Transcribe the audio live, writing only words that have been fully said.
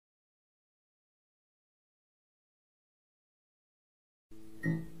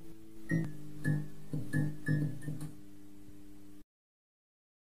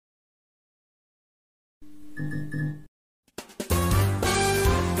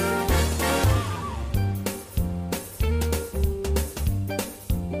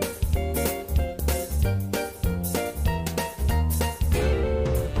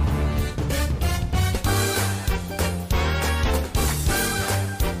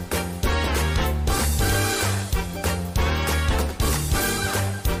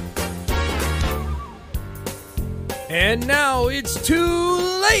And now it's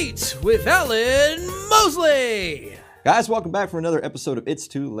Too Late with Alan Mosley. Guys, welcome back for another episode of It's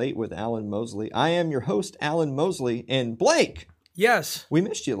Too Late with Alan Mosley. I am your host, Alan Mosley, and Blake. Yes. We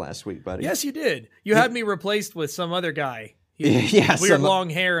missed you last week, buddy. Yes, you did. You had me replaced with some other guy. Yeah, weird long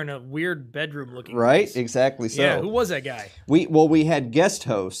hair and a weird bedroom looking. Right, place. exactly so. Yeah, who was that guy? We had guest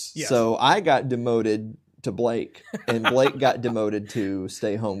hosts, Yes. So I got demoted to Blake, and Blake got demoted to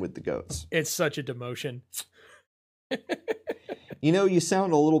stay home with the goats. It's such a demotion. You know, you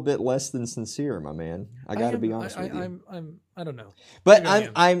sound a little bit less than sincere, my man. I got to be honest with you. I don't know. But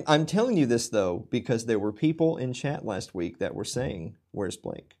I'm telling you this though because there were people in chat last week that were saying, "Where's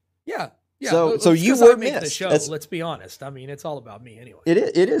Blake?" Yeah. So you were missed. The show, let's be honest. I mean, it's all about me anyway. It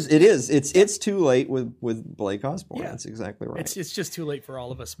is. It's too late with Blake Osborne. Yeah. That's exactly right. It's just too late for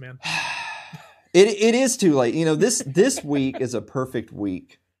all of us, man. It is too late. You know, this week is a perfect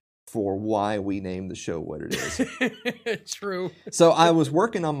week for why we named the show what it is. True. So I was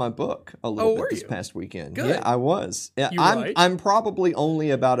working on my book a little bit this you? past weekend. Good. Yeah, I was. Right? I'm probably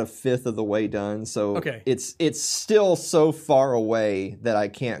only about a fifth of the way done. So okay. It's still so far away that I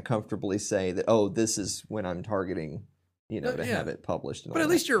can't comfortably say that, oh, this is when I'm targeting, to have it published. And but at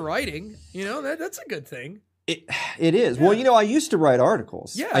least you're writing. You know, that's a good thing. It is. Yeah. Well, I used to write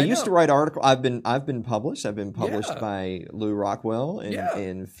articles. Yeah, I used to write articles. I've been published. I've been published Yeah. by Lou Rockwell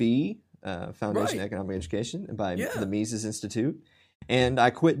and FEE, Foundation of Economic Education, and by the Mises Institute. And I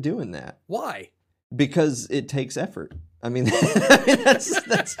quit doing that. Why? Because it takes effort. I mean,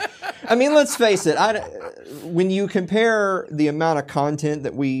 that's. I mean, let's face it. When you compare the amount of content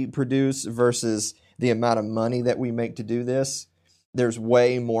that we produce versus the amount of money that we make to do this, there's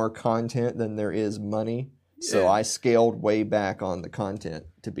way more content than there is money. So I scaled way back on the content,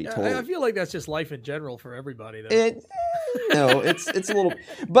 to be told. I feel like that's just life in general for everybody, though. It's a little,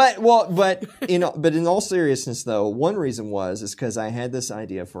 but in all seriousness, though, one reason is because I had this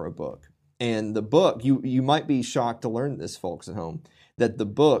idea for a book, and the book you might be shocked to learn this, folks at home, that the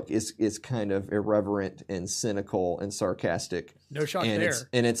book is kind of irreverent and cynical and sarcastic. No shock there.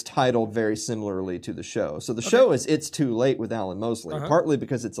 And it's titled very similarly to the show. So the Okay. show is It's Too Late with Alan Mosley, partly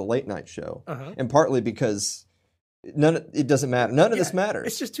because it's a late night show, and partly because it doesn't matter. None of this matters.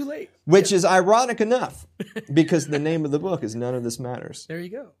 It's just too late. Which is ironic enough, because the name of the book is None of This Matters. There you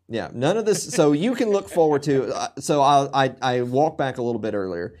go. Yeah, none of this. So you can look forward to. So I walked back a little bit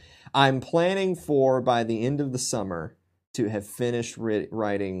earlier. I'm planning for by the end of the summer to have finished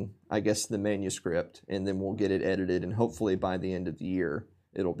writing, I guess, the manuscript, and then we'll get it edited, and hopefully by the end of the year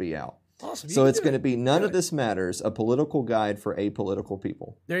it'll be out. Awesome. So it's going to be None of This Matters, a political guide for apolitical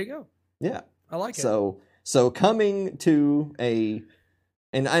people. There you go. Yeah, I like it. So coming to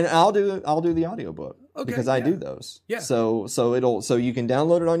and I'll do the audiobook because I do those. Yeah. So you can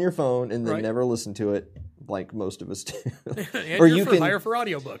download it on your phone and then never listen to it like most of us do. Or you can hire for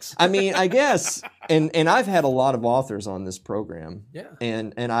audiobooks. I mean, I guess, and I've had a lot of authors on this program. Yeah.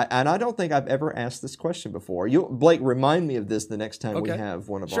 And I don't think I've ever asked this question before. Blake, remind me of this the next time we have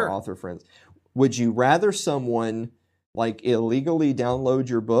one of our author friends. Would you rather someone like illegally download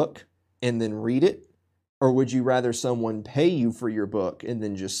your book and then read it? Or would you rather someone pay you for your book and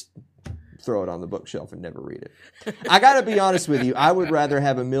then just throw it on the bookshelf and never read it? I got to be honest with you. I would rather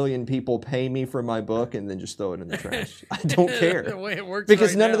have 1 million people pay me for my book and then just throw it in the trash. I don't care. The way it works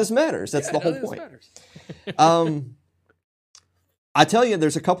because right none now. of this matters. That's the whole point. I tell you,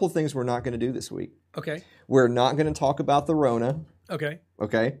 there's a couple of things we're not going to do this week. Okay. We're not going to talk about the Rona. Okay.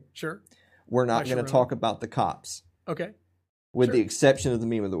 Okay? Sure. We're not going to talk about the cops. Okay. With the exception of the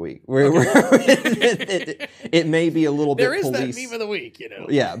meme of the week. It may be a little bit police. There is that meme of the week, you know.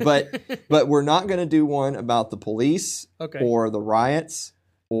 Yeah, but we're not going to do one about the police or the riots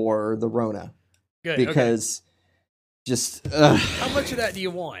or the Rona. Good. Because just... How much of that do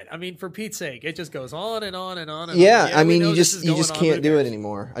you want? I mean, for Pete's sake, it just goes on and on and on. And yeah, on. I mean, you just can't do it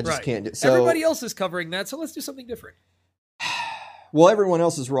anymore. I just can't do it. So, everybody else is covering that, so let's do something different. Well, everyone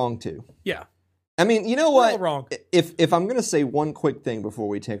else is wrong too. Yeah. I mean, you know what? We're all wrong. If I'm going to say one quick thing before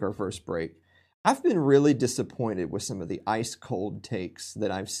we take our first break, I've been really disappointed with some of the ice cold takes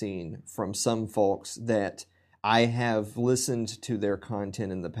that I've seen from some folks that I have listened to their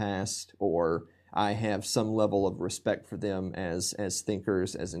content in the past, or I have some level of respect for them as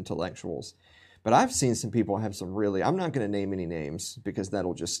thinkers, as intellectuals. But I've seen some people have some really, I'm not going to name any names because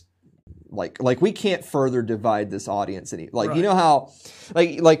that'll just, like we can't further divide this audience any, like, right. You know how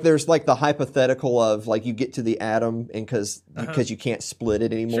like there's like the hypothetical of like you get to the atom and because you can't split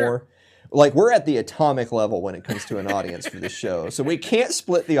it anymore. Sure. Like we're at the atomic level when it comes to an audience for this show. So we can't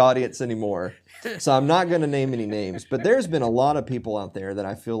split the audience anymore. So I'm not going to name any names, but there's been a lot of people out there that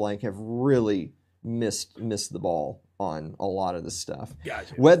I feel like have really missed the ball on a lot of this stuff.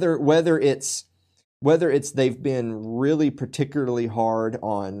 Gotcha. Whether it's they've been really particularly hard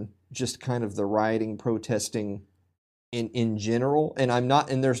on just kind of the rioting, protesting in general,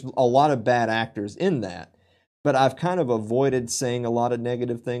 and there's a lot of bad actors in that, but I've kind of avoided saying a lot of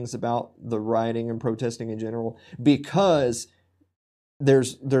negative things about the rioting and protesting in general because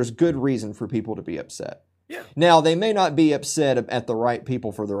there's good reason for people to be upset. Yeah. Now, they may not be upset at the right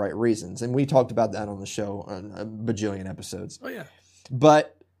people for the right reasons, and we talked about that on the show on a bajillion episodes. Oh yeah.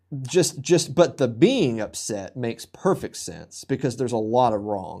 But but the being upset makes perfect sense because there's a lot of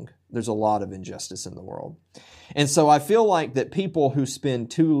wrong. There's a lot of injustice in the world. And so I feel like that people who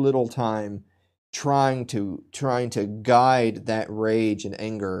spend too little time trying to guide that rage and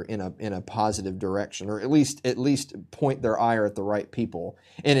anger in a positive direction, or at least point their ire at the right people,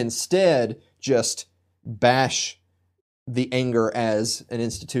 and instead just bash the anger as an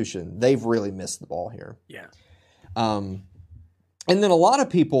institution, they've really missed the ball here. Yeah. And then a lot of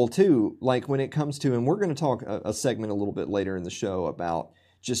people too, like when it comes to, and we're going to talk a segment a little bit later in the show about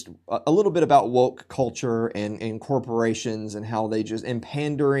just a little bit about woke culture and corporations and how they just, and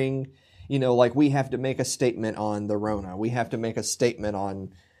pandering, you know, like we have to make a statement on the Rona. We have to make a statement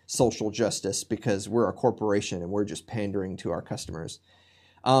on social justice because we're a corporation and we're just pandering to our customers.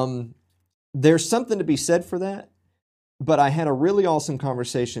 There's something to be said for that. But I had a really awesome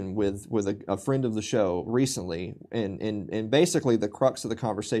conversation with a friend of the show recently, and basically the crux of the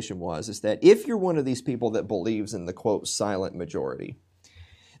conversation is that if you're one of these people that believes in the, quote, silent majority,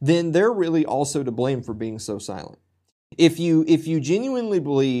 then they're really also to blame for being so silent. If you genuinely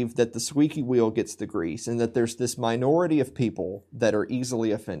believe that the squeaky wheel gets the grease and that there's this minority of people that are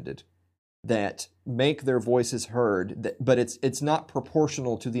easily offended, that make their voices heard, but it's not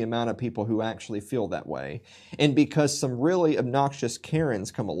proportional to the amount of people who actually feel that way. And because some really obnoxious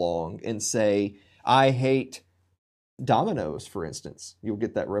Karens come along and say, I hate Domino's, for instance, you'll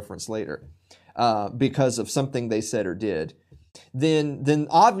get that reference later, because of something they said or did, then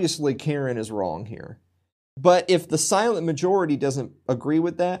obviously Karen is wrong here. But if the silent majority doesn't agree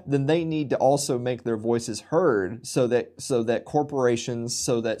with that, then they need to also make their voices heard so that corporations,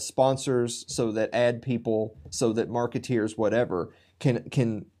 so that sponsors, so that ad people, so that marketeers, whatever,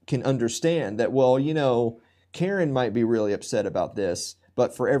 can understand that, well, you know, Karen might be really upset about this,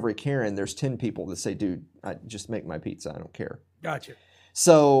 but for every Karen, there's 10 people that say, dude, I just make my pizza, I don't care. Gotcha.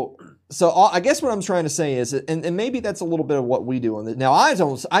 So I guess what I'm trying to say is, and maybe that's a little bit of what we do on the. Now, I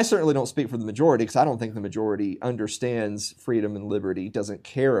certainly don't speak for the majority because I don't think the majority understands freedom and liberty, doesn't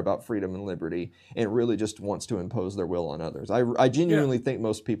care about freedom and liberty, and really just wants to impose their will on others. I genuinely think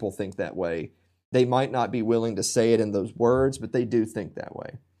most people think that way. They might not be willing to say it in those words, but they do think that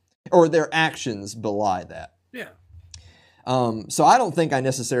way, or their actions belie that. Yeah. So I don't think I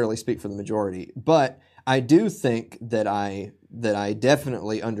necessarily speak for the majority, but I do think that I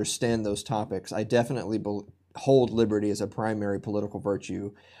definitely understand those topics. I definitely hold liberty as a primary political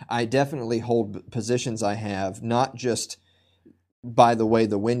virtue. I definitely hold positions I have, not just by the way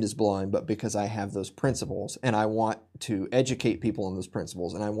the wind is blowing, but because I have those principles, and I want to educate people on those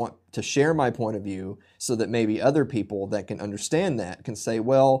principles, and I want to share my point of view so that maybe other people that can understand that can say,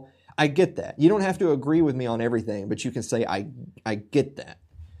 well, I get that. You don't have to agree with me on everything, but you can say, I get that.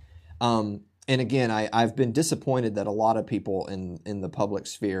 And again, I've been disappointed that a lot of people in the public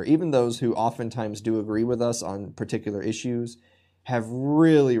sphere, even those who oftentimes do agree with us on particular issues, have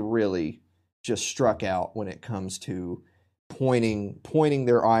really, really just struck out when it comes to pointing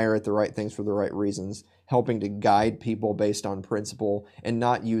their ire at the right things for the right reasons, helping to guide people based on principle, and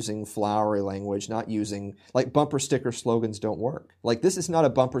not using flowery language, not using, like, bumper sticker slogans don't work. Like, this is not a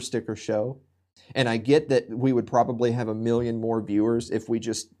bumper sticker show. And I get that we would probably have 1 million more viewers if we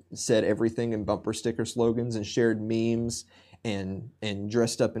just said everything in bumper sticker slogans and shared memes and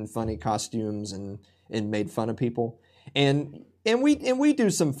dressed up in funny costumes and made fun of people. And we do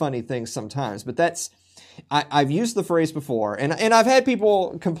some funny things sometimes, but I've used the phrase before, and I've had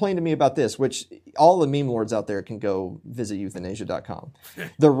people complain to me about this, which all the meme lords out there can go visit euthanasia.com.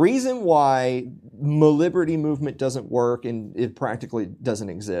 The reason why Maliberty movement doesn't work and it practically doesn't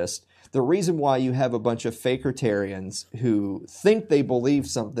exist, the reason why you have a bunch of fakertarians who think they believe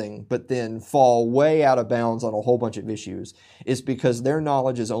something but then fall way out of bounds on a whole bunch of issues is because their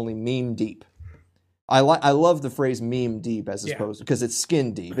knowledge is only meme deep. I love the phrase meme deep as opposed because it's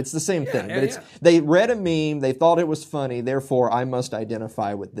skin deep. It's the same thing. But they read a meme, they thought it was funny, therefore I must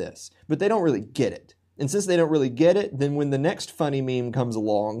identify with this. But they don't really get it. And since they don't really get it, then when the next funny meme comes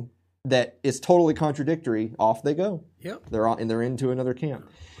along that is totally contradictory, off they go. Yep. They're into another camp.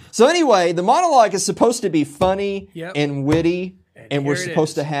 So anyway, the monologue is supposed to be funny and witty, and we're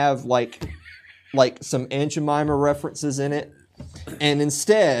supposed to have like some Aunt Jemima references in it. And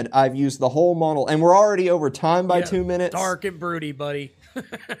instead, I've used the whole monologue, and we're already over time by 2 minutes. Dark and broody, buddy.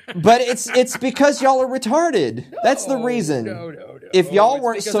 But it's because y'all are retarded. That's the reason. No. If y'all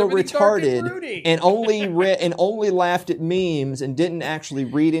weren't so retarded and only laughed at memes and didn't actually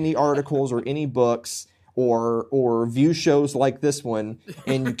read any articles or any books or view shows like this one,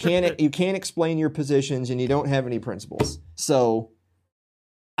 and you can't explain your positions and you don't have any principles. So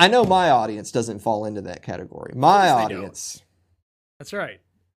I know my audience doesn't fall into that category. My audience. That's right.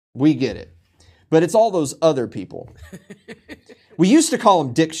 We get it. But it's all those other people. We used to call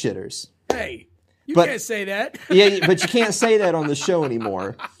them dick shitters. Hey, you can't say that. Yeah, but you can't say that on the show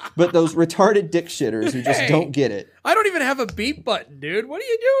anymore. But those retarded dick shitters who just don't get it. I don't even have a beep button, dude. What are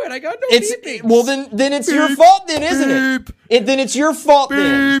you doing? I got no beep. Well, then it's your fault then, isn't it? Then it's your fault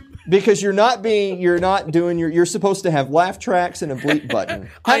then. Because you're supposed to have laugh tracks and a bleep button.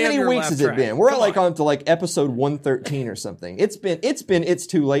 How many weeks has it been? We're on to episode 113 or something. It's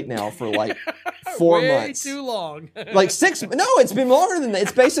too late now for 4 months. Way too long. 6. No, it's been longer than that.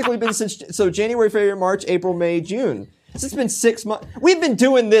 It's basically been since January, February, March, April, May, June. It's been 6 months. We've been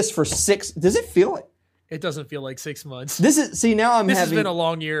doing this for 6. Does it feel it? It doesn't feel like 6 months. This has been a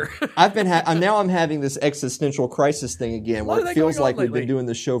long year. I'm having this existential crisis thing again, where it feels like we've been doing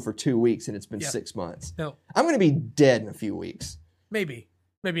this show for 2 weeks and it's been 6 months. No, I'm going to be dead in a few weeks. Maybe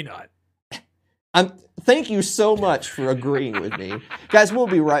not. Thank you so much for agreeing with me, guys. We'll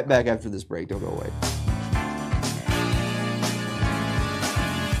be right back after this break. Don't go away.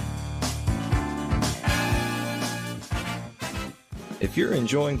 If you're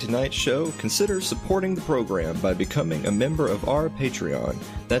enjoying tonight's show, consider supporting the program by becoming a member of our Patreon.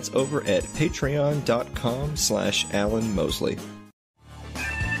 That's over at patreon.com/Alan Mosley.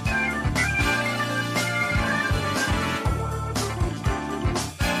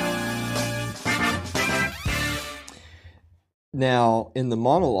 Now, in the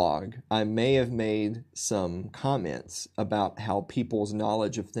monologue, I may have made some comments about how people's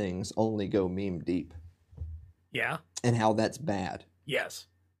knowledge of things only go meme deep. Yeah. And how that's bad. Yes.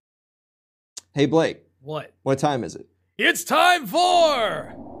 Hey, Blake. What? What time is it? It's time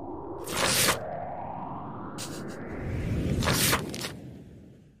for...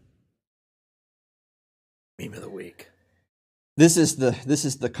 Meme of the Week. This is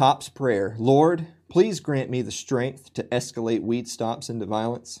the cop's prayer. Lord, please grant me the strength to escalate weed stops into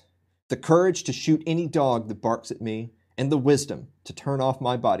violence, the courage to shoot any dog that barks at me, and the wisdom to turn off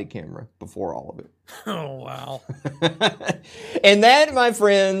my body camera before all of it. Oh, wow. And that, my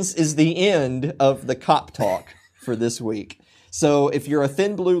friends, is the end of the cop talk for this week. So if you're a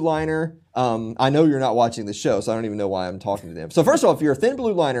Thin Blue Liner, I know you're not watching the show, so I don't even know why I'm talking to them. So first of all, if you're a Thin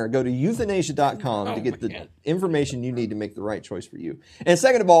Blue Liner, go to euthanasia.com to get the information you need to make the right choice for you. And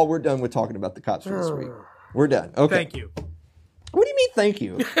second of all, we're done with talking about the cops for this week. We're done. Okay. Thank you. What do you mean, thank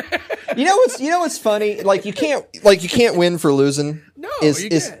you? You know what's funny? You can't win for losing. No, you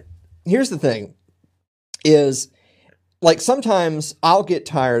can't. Here's the thing. Is sometimes I'll get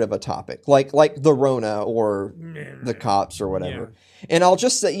tired of a topic, like the Rona or the cops or whatever. Yeah. And I'll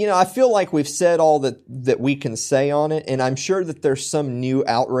just say, I feel like we've said all that we can say on it, and I'm sure that there's some new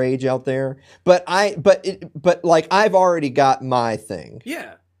outrage out there. But I've already got my thing.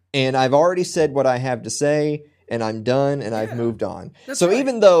 Yeah. And I've already said what I have to say, and I'm done, and I've moved on. That's so right.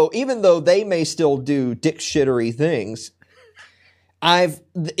 even though they may still do dick shittery things,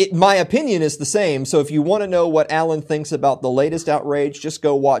 my opinion is the same. So if you want to know what Alan thinks about the latest outrage, just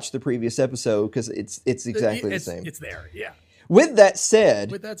go watch the previous episode because it's exactly the same. It's there, yeah. With that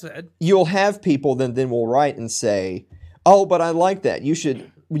said, you'll have people then will write and say, "Oh, but I like that. You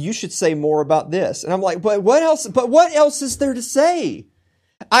should say more about this." And I'm like, "But what else? But what else is there to say?"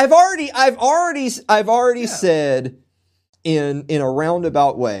 I've already said in a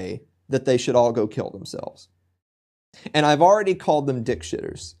roundabout way that they should all go kill themselves. And I've already called them dick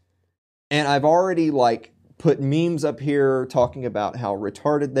shitters. And I've already like put memes up here talking about how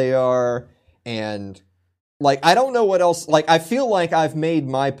retarded they are. And like, I don't know what else. Like, I feel like I've made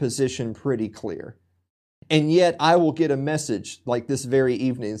my position pretty clear. And yet I will get a message like this very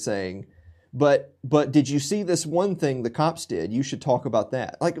evening saying, but did you see this one thing the cops did? You should talk about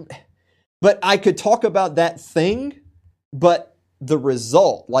that. Like, but I could talk about that thing, but the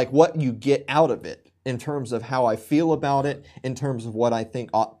result, like what you get out of it in terms of how I feel about it, in terms of what I think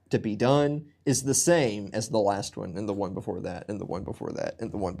ought to be done, is the same as the last one and the one before that and the one before that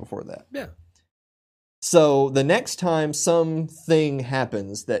and the one before that. Yeah. So the next time something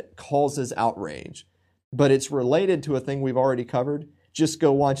happens that causes outrage, but it's related to a thing we've already covered, just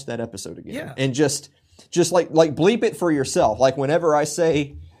go watch that episode again. Yeah. And just like bleep it for yourself. Like whenever I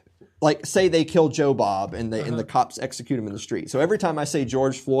say, like say they kill Joe Bob and the cops execute him in the street. So every time I say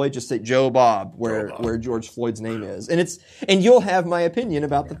George Floyd, just say Joe Bob where George Floyd's name is. And you'll have my opinion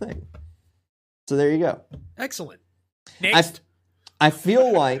about the thing. So there you go. Excellent. Next. I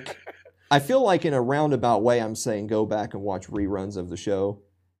feel like in a roundabout way I'm saying go back and watch reruns of the show.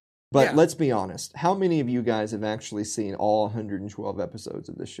 But let's be honest. How many of you guys have actually seen all 112 episodes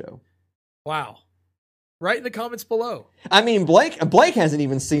of this show? Wow. Write in the comments below. I mean, Blake hasn't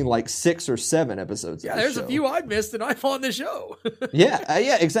even seen like 6 or 7 episodes of this show. There's a few I missed and I'm on the show.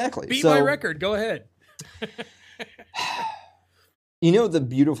 yeah, exactly. Beat my record. Go ahead. You know the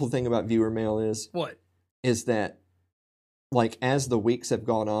beautiful thing about viewer mail is? What? Is that like as the weeks have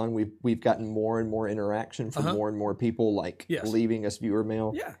gone on, we've gotten more and more interaction from more and more people like leaving us viewer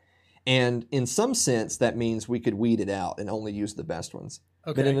mail. Yeah. And in some sense, that means we could weed it out and only use the best ones.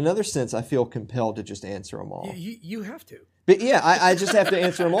 Okay. But in another sense, I feel compelled to just answer them all. You have to. But yeah, I just have to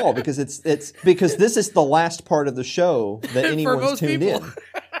answer them all because it's because this is the last part of the show that anyone's tuned in.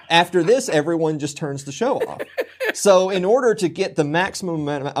 After this, everyone just turns the show off. So in order to get the maximum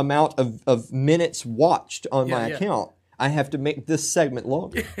amount of minutes watched on my account, I have to make this segment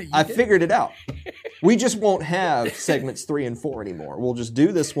longer. I figured it out. We just won't have segments 3 and 4 anymore. We'll just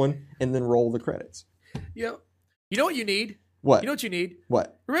do this one and then roll the credits. Yeah. You know what you need? What? You know what you need?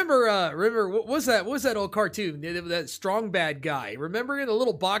 What? Remember what was that old cartoon? That strong bad guy. Remember the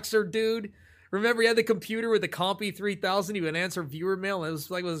little boxer dude? Remember he had the computer with the Compy 3000? He would answer viewer mail. And it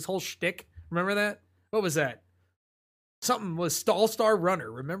was like his whole shtick. Remember that? What was that? Something was All-Star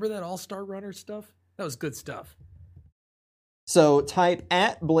Runner. Remember that All-Star Runner stuff? That was good stuff. So type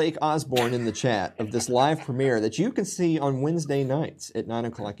at Blake Osborne in the chat of this live premiere that you can see on Wednesday nights at 9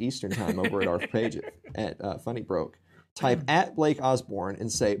 o'clock Eastern time over at our page at Funny Broke. Type at Blake Osborne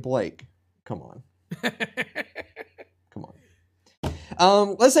and say, Blake, come on. Come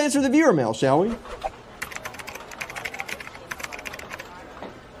on. Let's answer the viewer mail, shall we?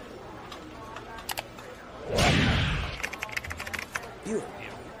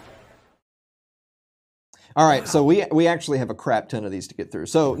 All right, so we actually have a crap ton of these to get through.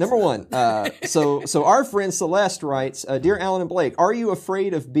 So number one, so our friend Celeste writes, "Dear Alan and Blake, are you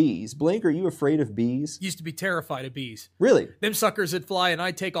afraid of bees? Blake, are you afraid of bees?" Used to be terrified of bees. Really? Them suckers would fly, and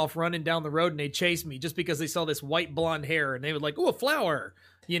I'd take off running down the road, and they'd chase me just because they saw this white blonde hair, and they would like, "Oh, a flower."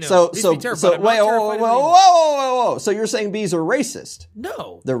 You know. So wait, whoa. So you're saying bees are racist?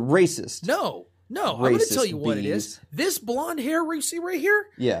 No, they're racist. No, I'm going to tell you what it is. This blonde hair you see right here?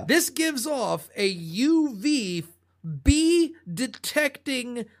 Yeah. This gives off a UV bee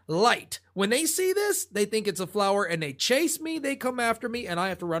detecting light. When they see this, they think it's a flower and they chase me, they come after me, and I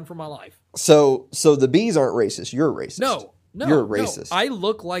have to run for my life. So the bees aren't racist. You're racist. No. You're racist. No. I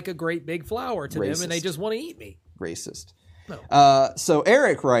look like a great big flower to them and they just want to eat me. Racist. No. So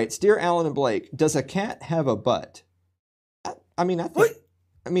Eric writes, "Dear Alan and Blake, does a cat have a butt?" I think. What?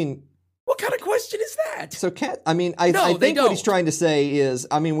 I mean, what kind of question is that? So I think what he's trying to say is,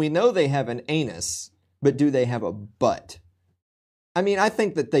 I mean, we know they have an anus, but do they have a butt? I mean, I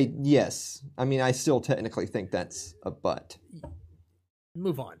think that yes. I mean, I still technically think that's a butt.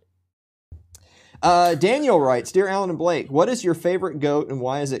 Move on. Daniel writes, "Dear Alan and Blake, what is your favorite goat and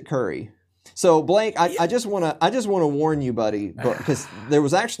why is it curry?" So Blake, I just want to warn you, buddy, because there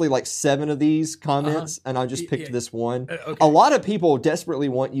was actually like 7 of these comments, and I just picked this one. Okay. A lot of people desperately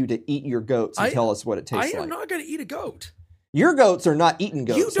want you to eat your goats and tell us what it tastes like. I am not going to eat a goat. Your goats are not eating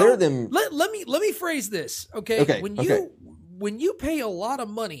goats. They're them. Let me phrase this, okay? Okay. When you pay a lot of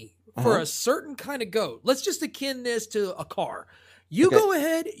money for a certain kind of goat, let's just akin this to a car. You go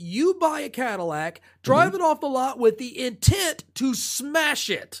ahead, you buy a Cadillac, drive it off the lot with the intent to smash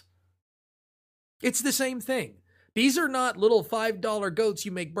it. It's the same thing. These are not little $5 goats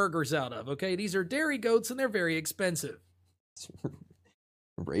you make burgers out of, okay? These are dairy goats, and they're very expensive.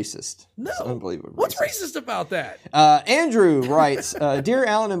 Racist. No. It's unbelievable. What's racist about that? Andrew writes, Dear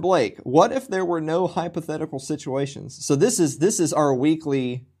Alan and Blake, what if there were no hypothetical situations? So this is our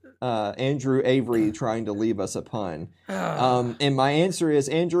weekly Andrew Avery trying to leave us a pun. And my answer is,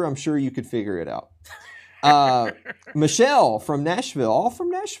 Andrew, I'm sure you could figure it out. Michelle from Nashville, all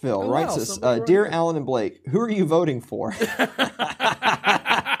from Nashville, writes us, Dear Alan and Blake, who are you voting for?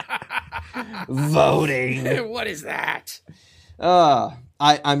 Voting. What is that?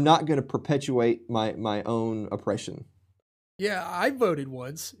 I'm not going to perpetuate my own oppression. Yeah, I voted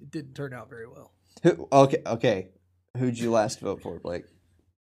once. It didn't turn out very well. Okay. Who'd you last vote for, Blake?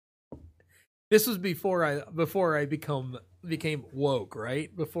 This was before I became woke,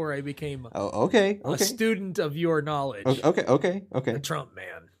 right? Before I became a student of your knowledge. Okay. A Trump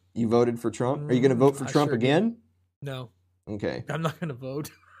man. You voted for Trump? Are you going to vote for Trump again? No. Okay. I'm not going to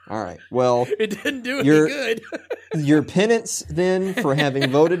vote. All right. Well, it didn't do any good. Your penance then for having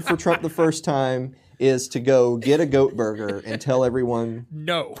voted for Trump the first time is to go get a goat burger and tell everyone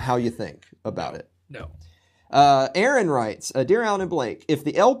how you think about it. No. Aaron writes, Dear Alan and Blake, if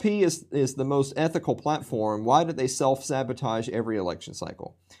the LP is the most ethical platform, why did they self-sabotage every election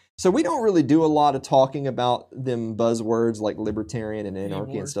cycle? So we don't really do a lot of talking about them buzzwords like libertarian and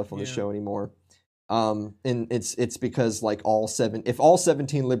anarchy and stuff on the show anymore. And it's because like if all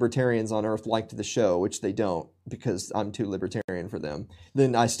 17 libertarians on Earth liked the show, which they don't because I'm too libertarian for them,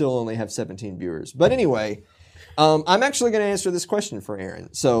 then I still only have 17 viewers. But anyway, I'm actually going to answer this question for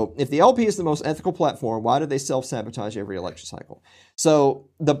Aaron. So if the LP is the most ethical platform, why do they self-sabotage every election cycle? So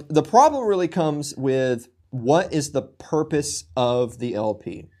the problem really comes with what is the purpose of the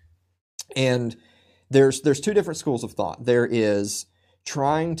LP? And there's two different schools of thought. There is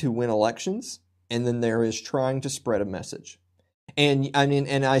trying to win elections, and then there is trying to spread a message. And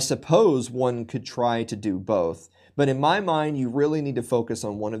I suppose one could try to do both. But in my mind, you really need to focus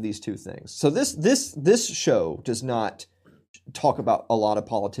on one of these two things. So this show does not talk about a lot of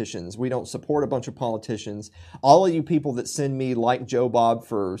politicians. We don't support a bunch of politicians. All of you people that send me like Joe Bob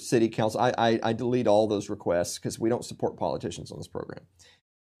for city council, I delete all those requests because we don't support politicians on this program.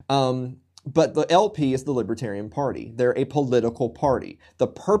 But the LP is the Libertarian Party. They're a political party. The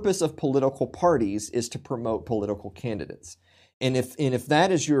purpose of political parties is to promote political candidates. And if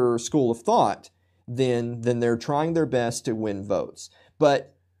that is your school of thought, then they're trying their best to win votes.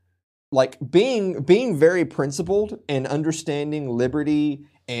 But like being very principled and understanding liberty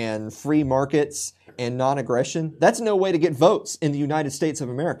and free markets and non-aggression, that's no way to get votes in the United States of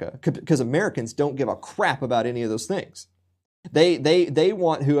America, because Americans don't give a crap about any of those things. They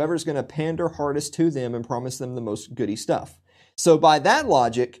want whoever's going to pander hardest to them and promise them the most goody stuff. So by that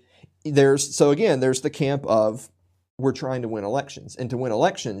logic, there's the camp of we're trying to win elections. And to win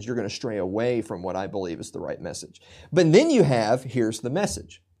elections, you're going to stray away from what I believe is the right message. But then here's the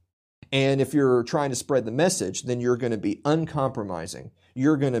message. And if you're trying to spread the message, then you're going to be uncompromising.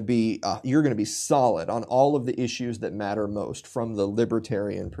 You're going to be solid on all of the issues that matter most from the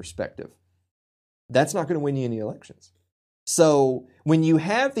libertarian perspective. That's not going to win you any elections. So when you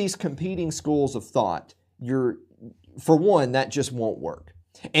have these competing schools of thought, for one, that just won't work.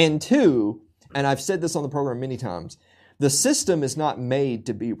 And two, and I've said this on the program many times, the system is not made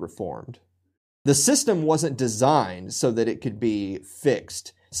to be reformed. The system wasn't designed so that it could be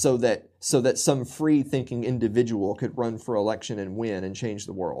fixed, so that some free-thinking individual could run for election and win and change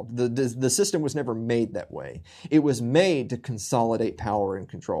the world. The system was never made that way. It was made to consolidate power and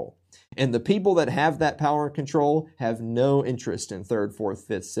control. And the people that have that power and control have no interest in 3rd, 4th,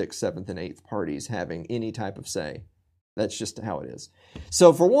 5th, 6th, 7th, and 8th parties having any type of say. That's just how it is.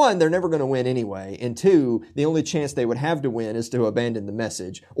 So for one, they're never going to win anyway. And two, the only chance they would have to win is to abandon the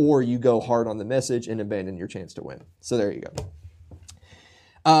message, or you go hard on the message and abandon your chance to win. So there you go.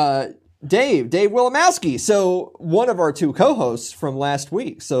 Dave Wilimowski. So one of our two co-hosts from last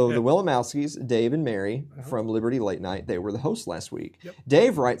week. So the Wilimowskis, Dave and Mary from Liberty Late Night, they were the hosts last week. Yep.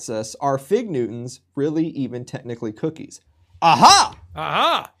 Dave writes us, are Fig Newtons really even technically cookies? Aha!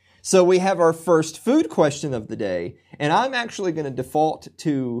 Aha! So we have our first food question of the day, and I'm actually going to default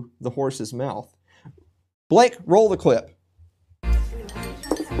to the horse's mouth. Blake, roll the clip.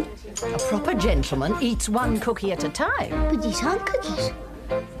 A proper gentleman eats one cookie at a time. But these aren't cookies.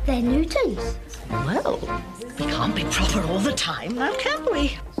 They're Newtons. Well, we can't be proper all the time, now can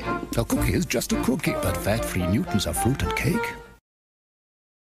we? A cookie is just a cookie, but fat-free Newtons are fruit and cake.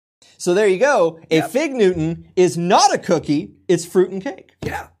 So there you go. A Fig Newton is not a cookie, it's fruit and cake.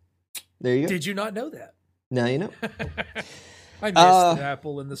 Yeah. There you go. Did you not know that? Now you know. I missed the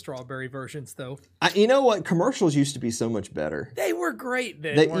apple and the strawberry versions, though. You know what? Commercials used to be so much better. They were great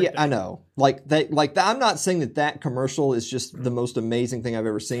then, weren't they? they? I know. I'm not saying that commercial is just the most amazing thing I've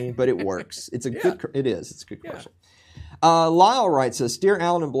ever seen, but it works. It's a good. It is. It's a good commercial. Lyle writes us, Dear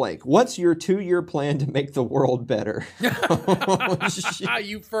Alan and Blake, what's your 2-year plan to make the world better?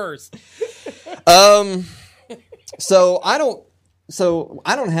 You first. So I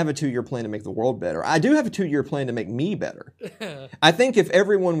don't have a 2-year plan to make the world better. I do have a 2-year plan to make me better. I think if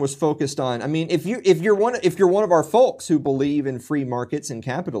everyone was focused on, I mean, if you're one of our folks who believe in free markets and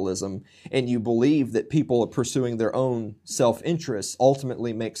capitalism, and you believe that people pursuing their own self-interests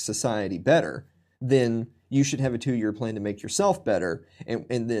ultimately makes society better, then you should have a 2-year plan to make yourself better,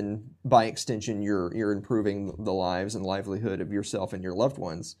 and then by extension you're improving the lives and livelihood of yourself and your loved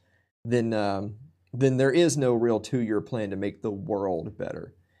ones. Then there is no real 2-year plan to make the world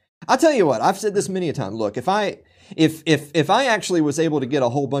better. I'll tell you what, I've said this many a time. Look, if I actually was able to get a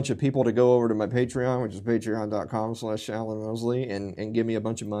whole bunch of people to go over to my Patreon, which is patreon.com/Alan Mosley, and give me a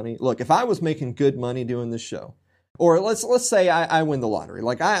bunch of money. Look, if I was making good money doing this show, or let's say I win the lottery,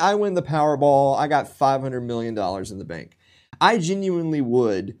 like I win the Powerball, I got $500 million in the bank. I genuinely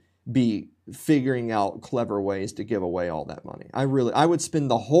would be figuring out clever ways to give away all that money. I would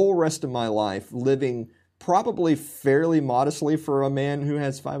spend the whole rest of my life living probably fairly modestly for a man who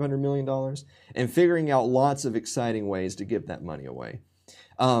has $500 million and figuring out lots of exciting ways to give that money away.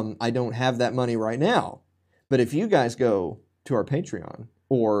 I don't have that money right now, but if you guys go to our Patreon,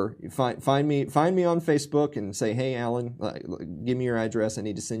 or find me on Facebook and say, hey, Alan, give me your address. I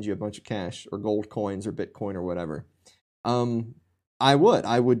need to send you a bunch of cash or gold coins or Bitcoin or whatever. I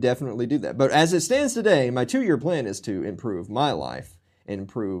would definitely do that. But as it stands today, my 2-year plan is to improve my life and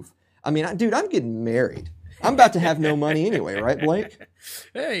improve. I mean, dude, I'm getting married. I'm about to have no money anyway, right, Blake?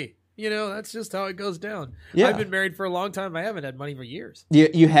 Hey, that's just how it goes down. Yeah. I've been married for a long time. I haven't had money for years.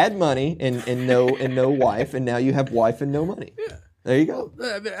 You had money and no wife, and now you have wife and no money. Yeah. There you go.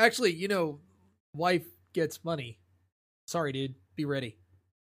 Well, actually, wife gets money. Sorry, dude. Be ready.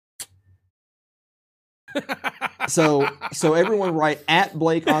 So everyone write at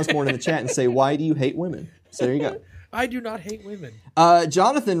Blake Osborne in the chat and say, why do you hate women? So there you go. I do not hate women.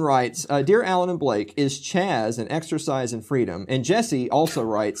 Jonathan writes, Dear Alan and Blake, is Chaz an exercise in freedom? And Jesse also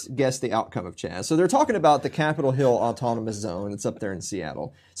writes, guess the outcome of Chaz. So they're talking about the Capitol Hill Autonomous Zone. It's up there in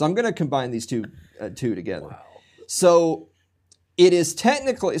Seattle. So I'm going to combine these two together. Wow. So it is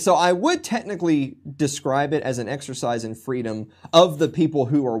technically, so I would technically describe it as an exercise in freedom of the people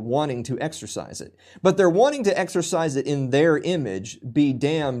who are wanting to exercise it. But they're wanting to exercise it in their image, be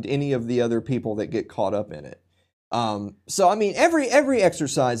damned any of the other people that get caught up in it. So I mean, every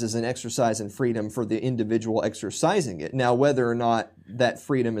exercise is an exercise in freedom for the individual exercising it. Now, whether or not that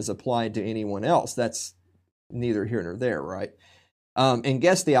freedom is applied to anyone else, that's neither here nor there, right? And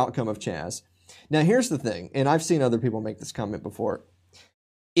guess the outcome of Chaz. Now, here's the thing, and I've seen other people make this comment before.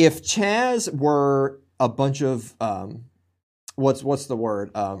 If Chaz were a bunch of what's the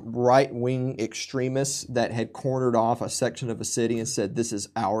word? Right-wing extremists that had cornered off a section of a city and said, this is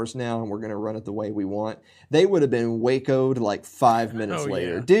ours now and we're going to run it the way we want, they would have been Waco'd like 5 minutes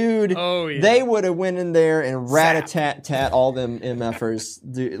later. Yeah. Dude, they would have went in there and rat-a-tat-tat all them MFers.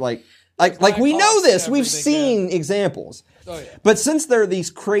 Dude, like we know this. We've seen examples. Oh, yeah. But since there are these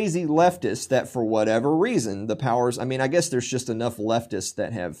crazy leftists that for whatever reason, the powers, I mean, I guess there's just enough leftists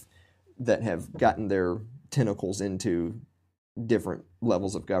that have gotten their tentacles into different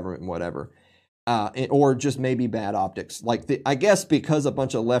levels of government and whatever. Or just maybe bad optics. I guess because a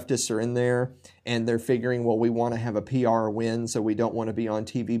bunch of leftists are in there and they're figuring, well, we want to have a PR win, so we don't want to be on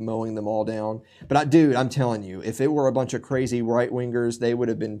TV mowing them all down. But dude, I'm telling you, if it were a bunch of crazy right-wingers, they would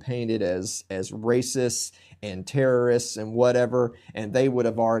have been painted as racists and terrorists and whatever, and they would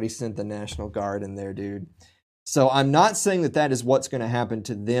have already sent the National Guard in there, dude. So I'm not saying that is what's going to happen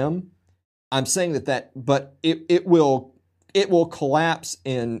to them. I'm saying but it will collapse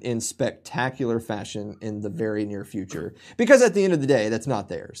in spectacular fashion in the very near future. Because at the end of the day, that's not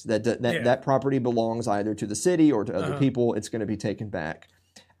theirs. That property belongs either to the city or to other people. It's going to be taken back.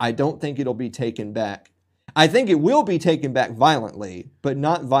 I don't think it'll be taken back. I think it will be taken back violently, but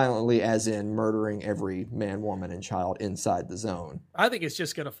not violently as in murdering every man, woman, and child inside the zone. I think it's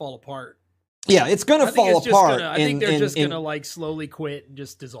just going to fall apart. Yeah, it's going to fall apart. I think they're just going to slowly quit and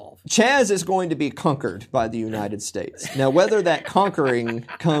just dissolve. Chaz is going to be conquered by the United States. Now, whether that conquering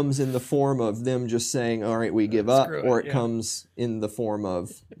comes in the form of them just saying, all right, we give up, or it comes in the form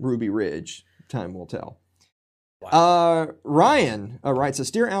of Ruby Ridge, time will tell. Wow. Ryan writes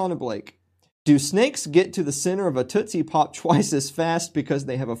us, Dear Alan and Blake, do snakes get to the center of a Tootsie Pop twice as fast because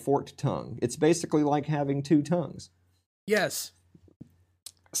they have a forked tongue? It's basically like having two tongues. Yes.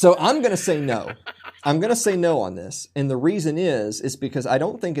 So I'm going to say no. I'm going to say no on this, and the reason is because I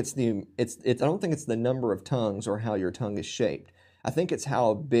don't think it's the number of tongues or how your tongue is shaped. I think it's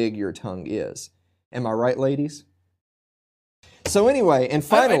how big your tongue is. Am I right, ladies? So anyway, and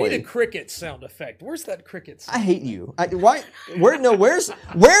finally, I need a cricket sound effect. Where's that cricket sound? I hate you.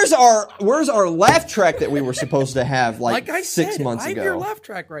 Where's our laugh track that we were supposed to have like I 6 months ago? I'm your laugh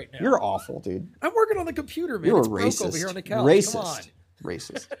track right now. You're awful, dude. I'm working on the computer, man. You're it's a broke racist. Over here on the couch. Racist. Come on.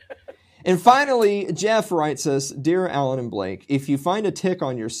 Racist. And finally, Jeff writes us, Dear Alan and Blake, if you find a tick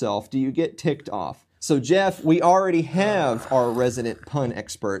on yourself, do you get ticked off? So, Jeff, we already have our resident pun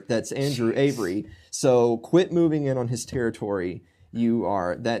expert. That's Andrew Avery. So quit moving in on his territory. You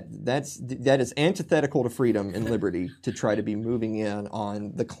are that is antithetical to freedom and liberty to try to be moving in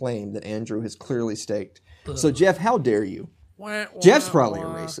on the claim that Andrew has clearly staked. So, Jeff, how dare you? Jeff's probably a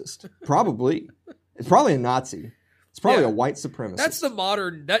racist. Probably. It's probably a Nazi. It's probably a white supremacist. That's the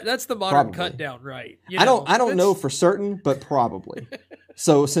modern. That's the modern cut down, right? I don't know for certain, but probably.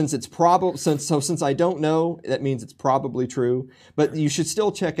 So since I don't know, that means it's probably true. But you should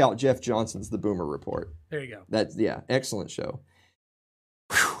still check out Jeff Johnson's The Boomer Report. There you go. That's excellent show.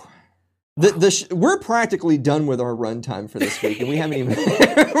 We're practically done with our runtime for this week, and we haven't even.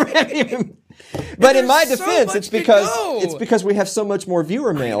 But in my defense, it's because we have so much more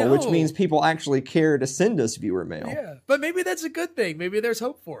viewer mail, which means people actually care to send us viewer mail. Yeah, but maybe that's a good thing. Maybe there's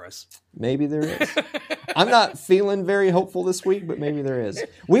hope for us. Maybe there is. I'm not feeling very hopeful this week, but maybe there is.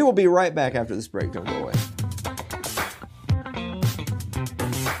 We will be right back after this break. Don't go away.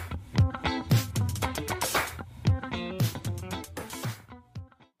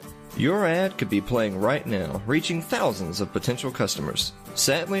 Your ad could be playing right now, reaching thousands of potential customers.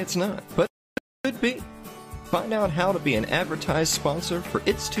 Sadly, it's not, but it could be. Find out how to be an advertised sponsor for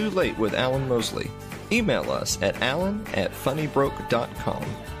It's Too Late with Alan Mosley. Email us at alan@funnybroke.com.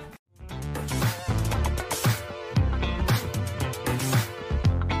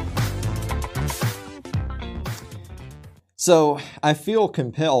 So I feel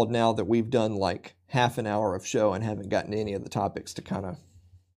compelled now that we've done like half an hour of show and haven't gotten to any of the topics to kind of,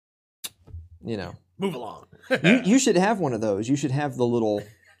 move along. you should have one of those. You should have the little,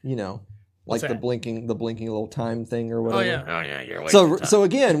 like the blinking little time thing or whatever. Oh yeah, you're wasting time. So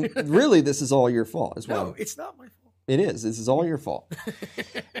again, really, this is all your fault as well. No, it's not my fault. It is. This is all your fault.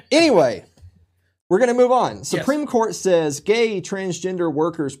 Anyway, we're going to move on. Supreme Court says gay transgender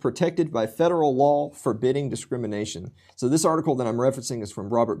workers protected by federal law forbidding discrimination. So this article that I'm referencing is from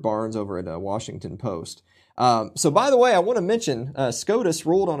Robert Barnes over at Washington Post. So by the way, I want to mention SCOTUS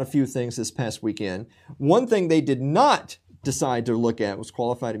ruled on a few things this past weekend. One thing they did not decide to look at was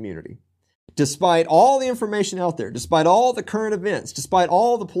qualified immunity. Despite all the information out there, despite all the current events, despite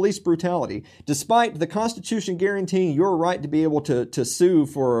all the police brutality, despite the Constitution guaranteeing your right to be able to sue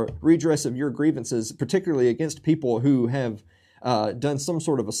for redress of your grievances, particularly against people who have done some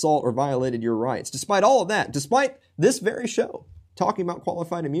sort of assault or violated your rights, despite all of that, despite this very show talking about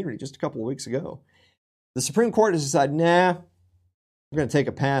qualified immunity just a couple of weeks ago, the Supreme Court has decided, we're going to take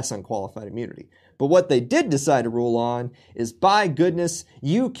a pass on qualified immunity. But what they did decide to rule on is, by goodness,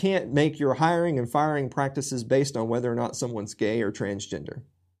 you can't make your hiring and firing practices based on whether or not someone's gay or transgender.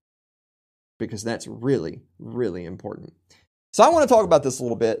 Because that's really, really important. So I want to talk about this a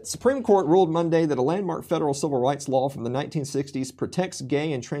little bit. Supreme Court ruled Monday that a landmark federal civil rights law from the 1960s protects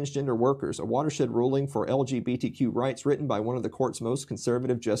gay and transgender workers, a watershed ruling for LGBTQ rights written by one of the court's most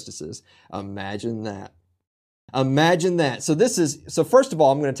conservative justices. Imagine that. Imagine that. So first of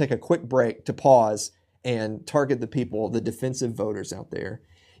all, I'm going to take a quick break to pause and target the people, the defensive voters out there.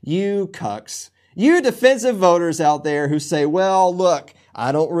 You cucks. You defensive voters out there who say, well, look,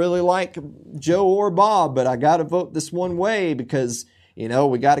 I don't really like Joe or Bob, but I got to vote this one way because,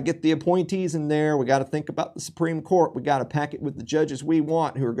 we got to get the appointees in there. We got to think about the Supreme Court. We got to pack it with the judges we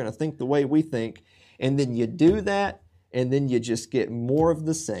want who are going to think the way we think. And then you do that. And then you just get more of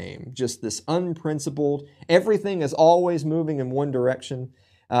the same, just this unprincipled, everything is always moving in one direction.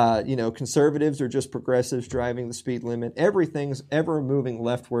 Conservatives are just progressives driving the speed limit. Everything's ever moving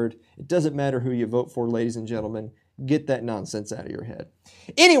leftward. It doesn't matter who you vote for, ladies and gentlemen. Get that nonsense out of your head.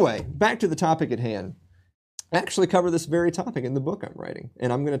 Anyway, back to the topic at hand. I actually cover this very topic in the book I'm writing,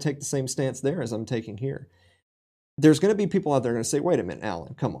 and I'm going to take the same stance there as I'm taking here. There's going to be people out there going to say, wait a minute,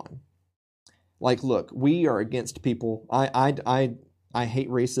 Alan, come on. Like, look, we are against people. I hate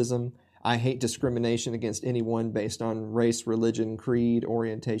racism. I hate discrimination against anyone based on race, religion, creed,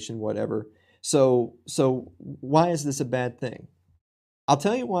 orientation, whatever. So why is this a bad thing? I'll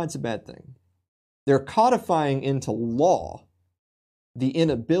tell you why it's a bad thing. They're codifying into law the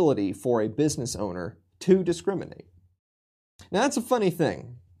inability for a business owner to discriminate. Now, that's a funny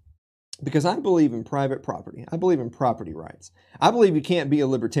thing, because I believe in private property. I believe in property rights. I believe you can't be a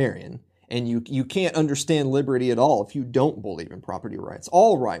libertarian, and you can't understand liberty at all if you don't believe in property rights.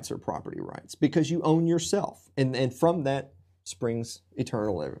 All rights are property rights, because you own yourself, and from that springs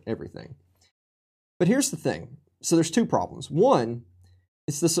eternal everything. But here's the thing. So there's two problems. One,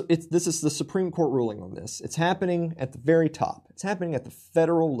 this is the Supreme Court ruling on this. It's happening at the very top. It's happening at the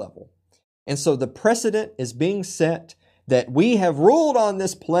federal level. And so the precedent is being set that we have ruled on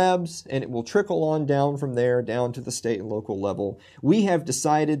this, plebs, and it will trickle on down from there, down to the state and local level. We have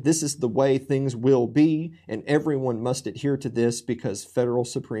decided this is the way things will be, and everyone must adhere to this because federal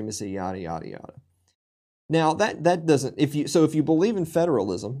supremacy, yada, yada, yada. Now, that doesn't, if you believe in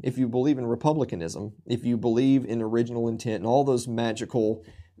federalism, if you believe in republicanism, if you believe in original intent and all those magical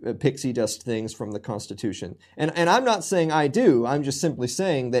pixie dust things from the Constitution, and I'm not saying I do, I'm just simply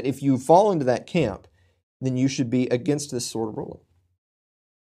saying that if you fall into that camp, then you should be against this sort of ruling.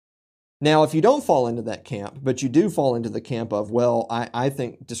 Now, if you don't fall into that camp, but you do fall into the camp of, well, I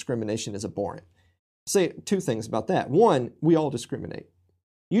think discrimination is abhorrent, say two things about that. One, we all discriminate.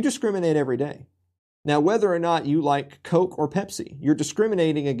 You discriminate every day. Now, whether or not you like Coke or Pepsi, you're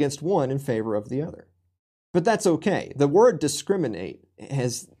discriminating against one in favor of the other. But that's okay. The word discriminate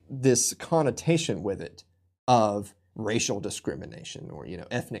has this connotation with it of racial discrimination or,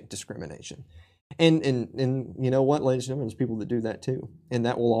 ethnic discrimination. And you know what, ladies and gentlemen, there's people that do that too. And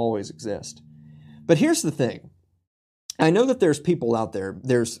that will always exist. But here's the thing. I know that there's people out there,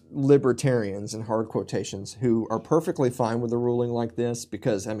 there's libertarians in hard quotations who are perfectly fine with a ruling like this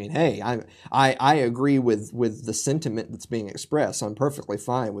because, hey, I agree with the sentiment that's being expressed. I'm perfectly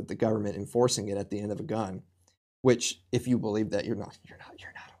fine with the government enforcing it at the end of a gun, which if you believe that, you're not a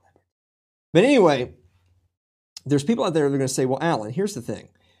libertarian. But anyway, there's people out there that are going to say, well, Alan, here's the thing.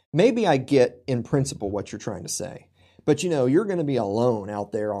 Maybe I get in principle what you're trying to say. But you're going to be alone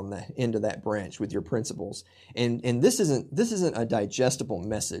out there on the end of that branch with your principles. And this isn't a digestible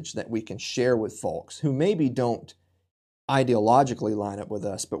message that we can share with folks who maybe don't ideologically line up with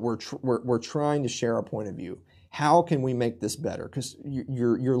us, but we're trying to share our point of view. How can we make this better? Because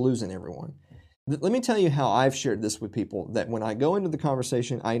you're losing everyone. Let me tell you how I've shared this with people, that when I go into the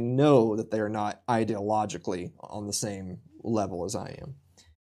conversation, I know that they are not ideologically on the same level as I am.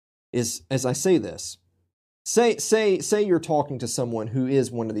 As I say this, Say you're talking to someone who is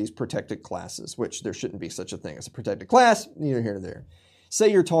one of these protected classes, which there shouldn't be such a thing as a protected class, neither here nor there.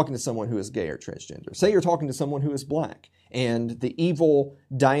 Say you're talking to someone who is gay or transgender. Say you're talking to someone who is black, and the evil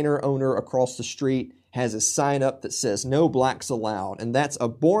diner owner across the street has a sign up that says, "No blacks allowed," and that's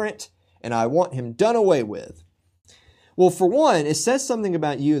abhorrent, and I want him done away with. Well, for one, it says something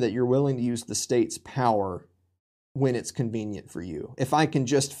about you that you're willing to use the state's power when it's convenient for you. If I can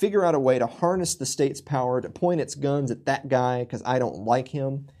just figure out a way to harness the state's power to point its guns at that guy because I don't like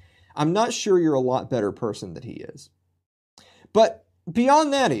him, I'm not sure you're a lot better person than he is. But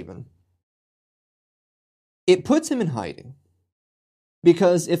beyond that even, it puts him in hiding.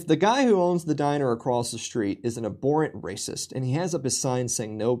 Because if the guy who owns the diner across the street is an abhorrent racist and he has up his sign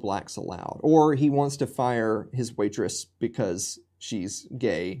saying "No blacks allowed," or he wants to fire his waitress because she's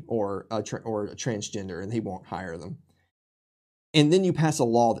gay or a transgender and he won't hire them, and then you pass a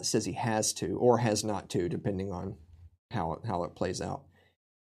law that says he has to or has not to, depending on how it plays out,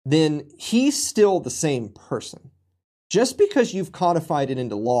 then he's still the same person. Just because you've codified it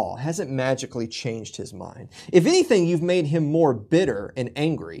into law hasn't magically changed his mind. If anything, you've made him more bitter and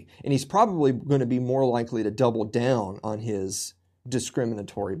angry, and he's probably going to be more likely to double down on his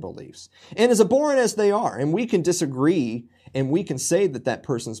discriminatory beliefs. And as abhorrent as they are, and we can disagree, and we can say that that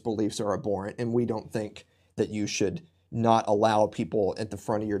person's beliefs are abhorrent, and we don't think that you should not allow people at the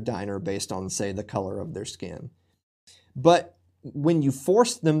front of your diner based on, say, the color of their skin. But when you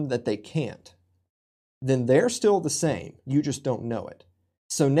force them that they can't, then they're still the same. You just don't know it.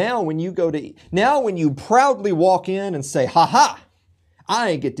 So now when you proudly walk in and say, "Ha ha,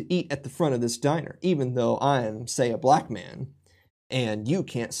 I get to eat at the front of this diner, even though I am, say, a black man, and you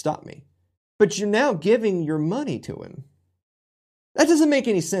can't stop me." But you're now giving your money to him. That doesn't make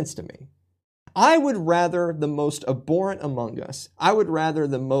any sense to me. I would rather the most abhorrent among us, I would rather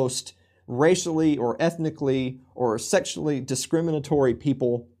the most racially or ethnically or sexually discriminatory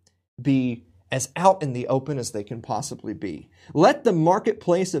people be as out in the open as they can possibly be. Let the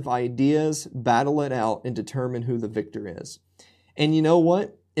marketplace of ideas battle it out and determine who the victor is. And you know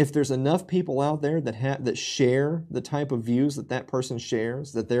what? If there's enough people out there that share the type of views that person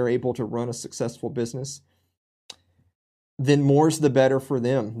shares, that they're able to run a successful business, then more's the better for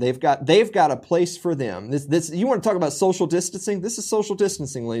them. They've got a place for them. This you want to talk about social distancing? This is social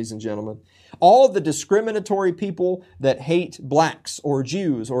distancing, ladies and gentlemen. All of the discriminatory people that hate blacks or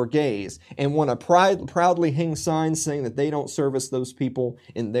Jews or gays and want to proudly hang signs saying that they don't service those people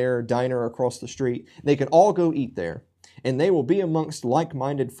in their diner across the street, they can all go eat there. And they will be amongst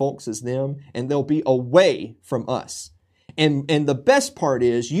like-minded folks as them, and they'll be away from us. And the best part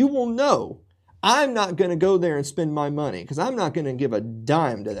is you will know I'm not going to go there and spend my money because I'm not going to give a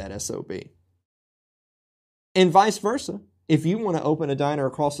dime to that SOB. And vice versa. If you want to open a diner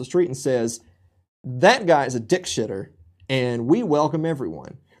across the street and says, that guy's a dick shitter and we welcome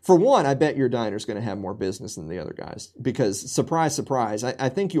everyone. For one, I bet your diner's going to have more business than the other guys because, surprise, surprise, I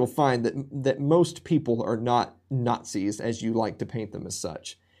think you'll find that most people are not Nazis as you like to paint them as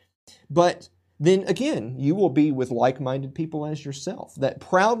such. But then again, you will be with like-minded people as yourself that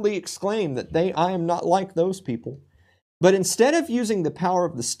proudly exclaim that I am not like those people. But instead of using the power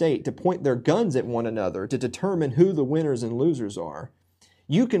of the state to point their guns at one another to determine who the winners and losers are,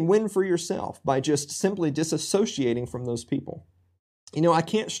 you can win for yourself by just simply disassociating from those people. You know, I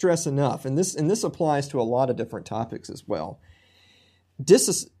can't stress enough, and this applies to a lot of different topics as well.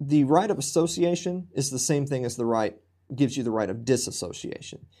 The right of association is the same thing as gives you the right of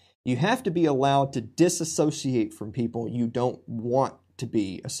disassociation. You have to be allowed to disassociate from people you don't want to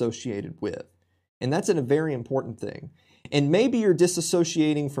be associated with. And that's a very important thing. And maybe you're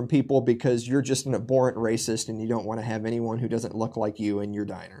disassociating from people because you're just an abhorrent racist and you don't want to have anyone who doesn't look like you in your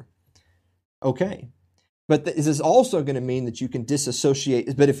diner. Okay. But this is also going to mean that you can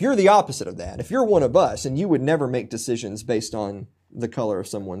disassociate. But if you're the opposite of that, if you're one of us and you would never make decisions based on the color of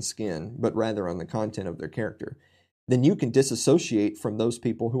someone's skin, but rather on the content of their character, then you can disassociate from those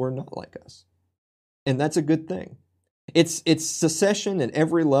people who are not like us. And that's a good thing. It's secession at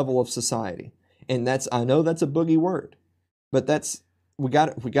every level of society. And I know that's a boogie word, but we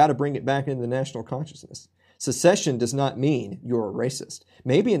got to bring it back into the national consciousness. Secession does not mean you're a racist.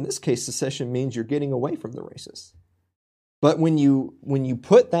 Maybe in this case, secession means you're getting away from the racists. But when you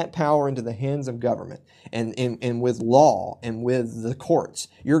put that power into the hands of government and with law and with the courts,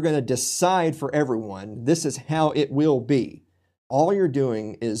 you're going to decide for everyone, this is how it will be. All you're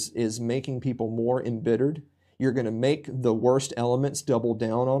doing is making people more embittered. You're going to make the worst elements double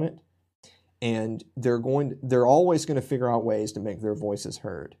down on it. And they're always going to figure out ways to make their voices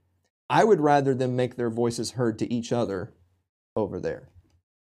heard. I would rather them make their voices heard to each other over there.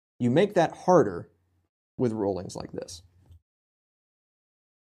 You make that harder with rulings like this.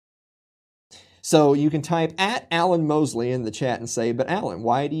 So you can type at Alan Mosley in the chat and say, but Alan,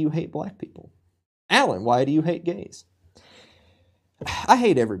 why do you hate black people? Alan, why do you hate gays? I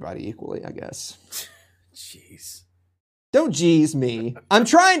hate everybody equally, I guess. Jeez. Don't jeez me. I'm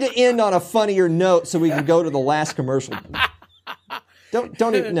trying to end on a funnier note so we can go to the last commercial.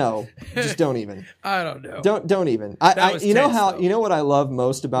 Don't even, no. Just don't even. I don't know. Don't even. You know what I love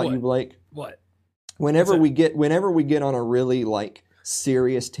most about you, Blake? What? Whenever we get on a really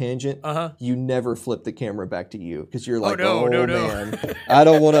serious tangent, you never flip the camera back to you because you're like, no. Man, I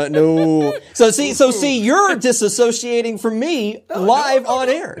don't want to. No. So see, you're disassociating from me live on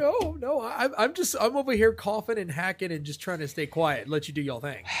air. No. I'm over here coughing and hacking and just trying to stay quiet. Let you do your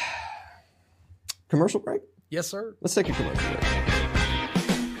thing. Commercial break? Yes, sir. Let's take a commercial break.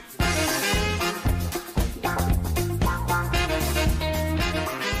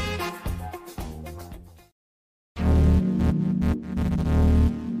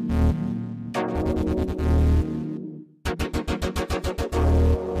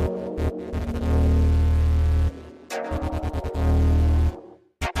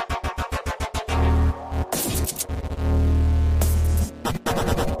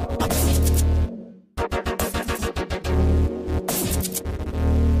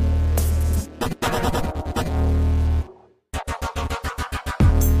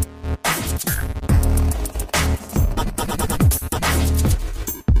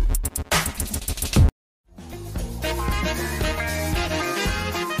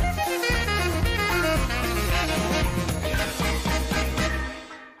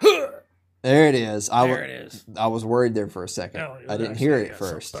 There it is. I was worried there for a second. No, I didn't hear it at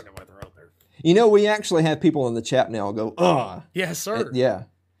first. Stuck in my throat there. You know, we actually have people in the chat now go, ugh. Yes, sir. Yeah.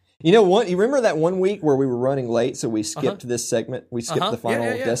 You know what? You remember that one week where we were running late, so we skipped this segment? We skipped the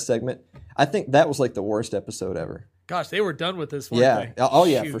final guest segment. I think that was like the worst episode ever. Gosh, they were done with this, weren't they? Oh,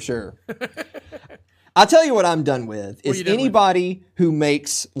 yeah, for sure. I'll tell you what I'm done with. Is anybody who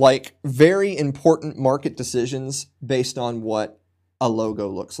makes like very important market decisions based on what a logo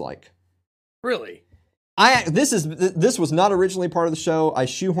looks like. Really? This was not originally part of the show. I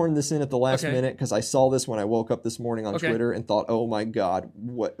shoehorned this in at the last minute because I saw this when I woke up this morning on Twitter and thought, oh my God,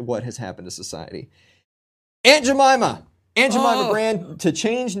 what has happened to society? Aunt Jemima brand to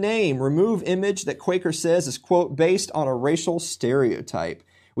change name, remove image that Quaker says is, quote, based on a racial stereotype.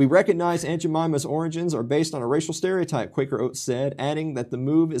 We recognize Aunt Jemima's origins are based on a racial stereotype, Quaker Oats said, adding that the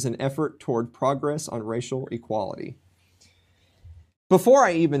move is an effort toward progress on racial equality. Before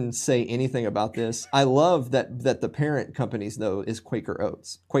I even say anything about this, I love that the parent companies, though, is Quaker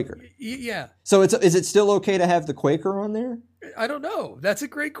Oats. Quaker. Yeah. So is it still okay to have the Quaker on there? I don't know. That's a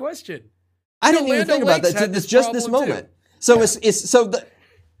great question. I didn't even think about that. It's just this moment. So what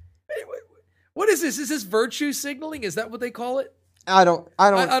is this? Is this virtue signaling? Is that what they call it? I don't know. I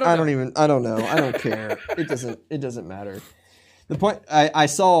don't care. It doesn't matter. The point I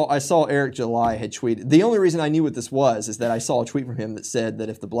saw Eric July had tweeted. The only reason I knew what this was is that I saw a tweet from him that said that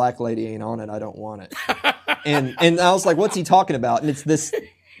if the black lady ain't on it, I don't want it. and I was like, what's he talking about? And it's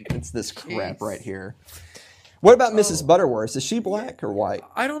this crap right here. What about Mrs. Butterworth? Is she black or white?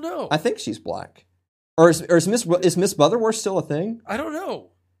 I don't know. I think she's black. Or is Miss Butterworth still a thing? I don't know.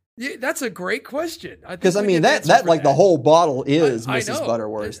 Yeah, that's a great question. Because I mean that like the whole bottle is Mrs.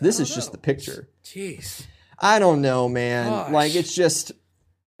 Butterworth. This is just the picture. Jeez. I don't know, man. Gosh. Like, it's just...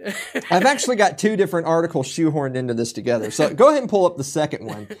 I've actually got two different articles shoehorned into this together. So go ahead and pull up the second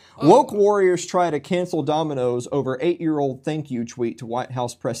one. Woke warriors try to cancel Domino's over 8-year-old thank you tweet to White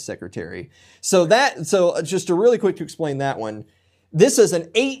House press secretary. So just to really quick to explain that one. This is an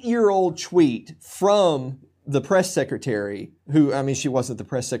 8-year-old tweet from the press secretary, who, I mean, she wasn't the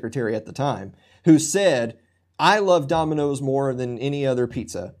press secretary at the time, who said, I love Domino's more than any other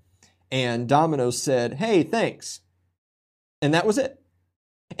pizza. And Domino's said, hey, thanks. And that was it.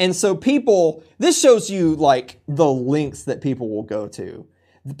 And so this shows you like the lengths that people will go to.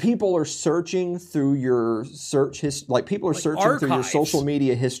 The people are searching through your search history, people are searching archives. Through your social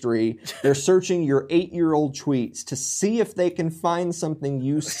media history. They're searching your 8-year-old tweets to see if they can find something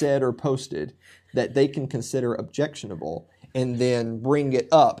you said or posted that they can consider objectionable and then bring it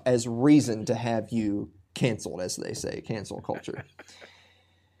up as reason to have you canceled, as they say, cancel culture.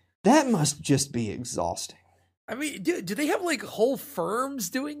 That must just be exhausting. I mean, do they have like whole firms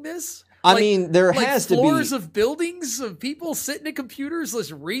doing this? I mean, there has to be floors of buildings of people sitting at computers,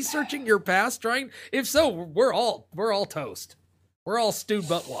 just researching your past. If so, we're all toast. We're all stewed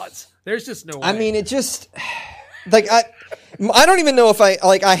buttwads. There's just no way. I mean, it just like I don't even know if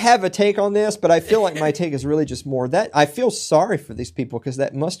I have a take on this, but I feel like my take is really just more that I feel sorry for these people because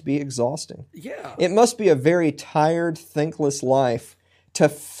that must be exhausting. Yeah, it must be a very tired, thankless life to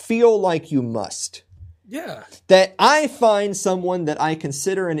feel like you must. Yeah. That I find someone that I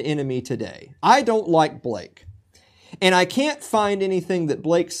consider an enemy today. I don't like Blake. And I can't find anything that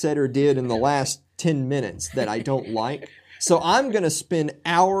Blake said or did in the last 10 minutes that I don't like. So I'm going to spend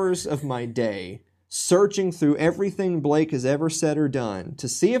hours of my day searching through everything Blake has ever said or done to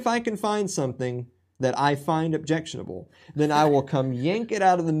see if I can find something that I find objectionable. Then I will come yank it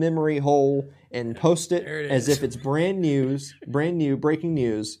out of the memory hole and post it as if it's brand new, breaking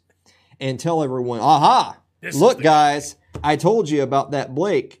news, and tell everyone, aha, look, guys, I told you about that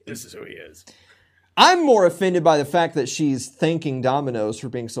Blake. This is who he is. I'm more offended by the fact that she's thanking Domino's for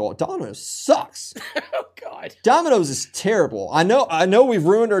being so... Domino's sucks. Oh, God. Domino's is terrible. I know we've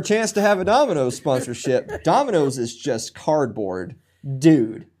ruined our chance to have a Domino's sponsorship. Domino's is just cardboard.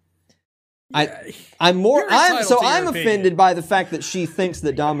 Dude. Yeah, I'm offended by the fact that she thinks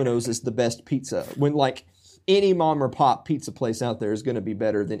that Domino's is the best pizza when like any mom or pop pizza place out there is going to be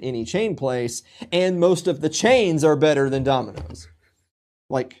better than any chain place, and most of the chains are better than Domino's.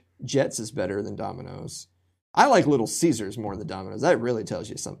 Like Jets is better than Domino's. I like Little Caesars more than Domino's. That really tells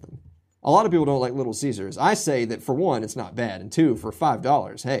you something. A lot of people don't like Little Caesars. I say that for one, it's not bad, and two, for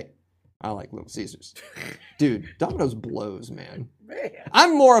 $5, hey, I like Little Caesars. Dude, Domino's blows, man.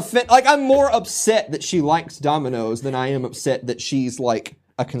 I'm more upset that she likes Domino's than I am upset that she's like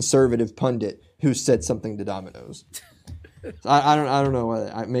a conservative pundit who said something to Domino's. I don't know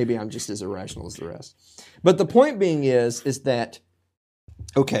whether maybe I'm just as irrational as the rest. But the point being is that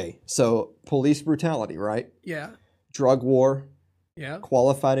okay, so police brutality, right? Yeah. Drug war. Yeah.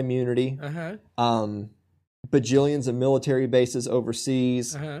 Qualified immunity. Bajillions of military bases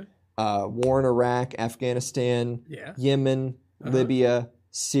overseas. War in Iraq, Afghanistan, Yemen, Libya,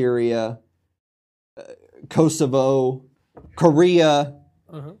 Syria, Kosovo, Korea,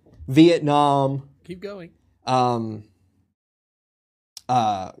 Vietnam. Keep going. What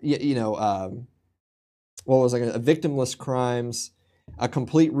was I going to... Victimless crimes, a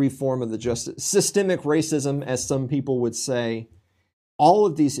complete reform of the justice... Systemic racism, as some people would say. All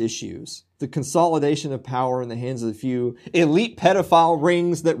of these issues the consolidation of power in the hands of the few, elite pedophile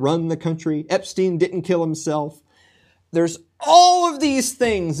rings that run the country, Epstein didn't kill himself. There's all of these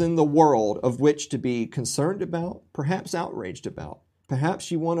things in the world of which to be concerned about, perhaps outraged about. Perhaps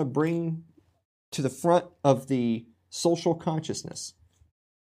you want to bring to the front of the social consciousness.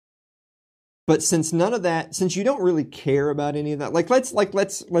 But since none of that, since you don't really care about any of that,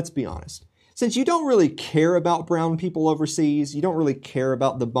 let's be honest. Since you don't really care about brown people overseas, you don't really care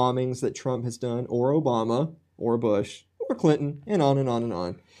about the bombings that Trump has done, or Obama, or Bush, or Clinton, and on and on and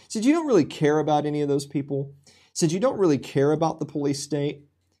on. Since you don't really care about any of those people, since you don't really care about the police state,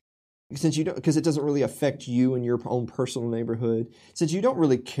 since you don't, because it doesn't really affect you in your own personal neighborhood, since you don't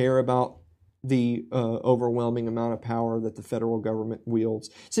really care about the overwhelming amount of power that the federal government wields,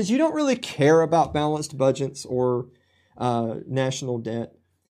 since you don't really care about balanced budgets or national debt,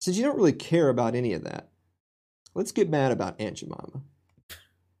 since you don't really care about any of that, let's get mad about Aunt Jemima.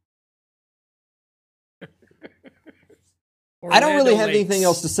 I don't really have anything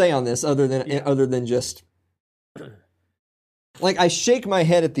else to say on this other than just like I shake my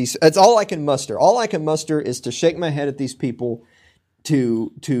head at these. That's all I can muster. All I can muster is to shake my head at these people,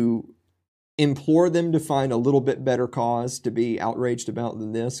 to implore them to find a little bit better cause to be outraged about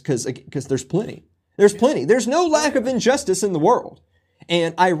than this, because there's plenty. There's plenty. There's no lack of injustice in the world.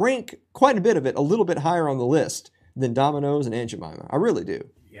 And I rank quite a bit of it a little bit higher on the list than Domino's and Aunt Jemima. I really do.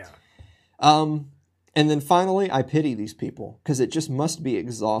 Yeah. And then finally, I pity these people, because it just must be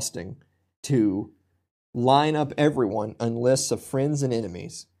exhausting to line up everyone on lists of friends and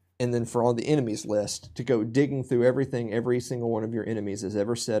enemies, and then for all the enemies list to go digging through everything every single one of your enemies has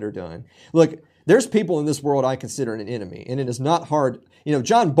ever said or done. Look, there's people in this world I consider an enemy, and it is not hard. You know,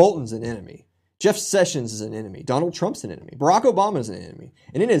 John Bolton's an enemy. Jeff Sessions is an enemy. Donald Trump's an enemy. Barack Obama is an enemy.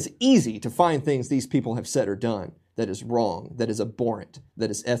 And it is easy to find things these people have said or done that is wrong, that is abhorrent, that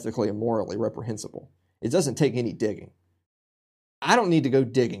is ethically and morally reprehensible. It doesn't take any digging. I don't need to go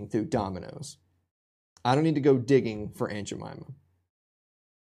digging through Domino's. I don't need to go digging for Aunt Jemima.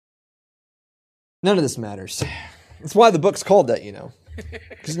 None of this matters. That's why the book's called that, you know.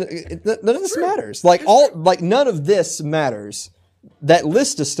 Because none of this matters. None of this matters. That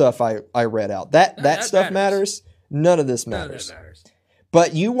list of stuff I read out, that stuff matters. None of this matters. None of that matters.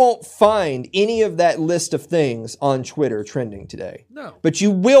 But you won't find any of that list of things on Twitter trending today. No. But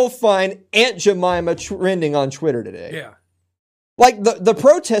you will find Aunt Jemima trending on Twitter today. Yeah. Like the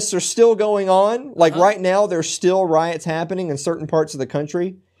protests are still going on. Like right now, there's still riots happening in certain parts of the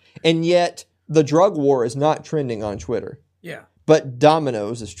country. And yet the drug war is not trending on Twitter. Yeah. But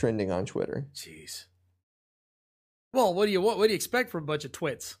Domino's is trending on Twitter. Jeez. Well, what do you expect from a bunch of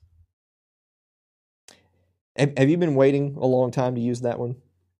twits? Have you been waiting a long time to use that one?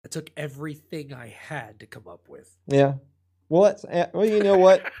 I took everything I had to come up with. Yeah. Well, you know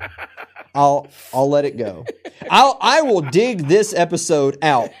what? I'll let it go. I will dig this episode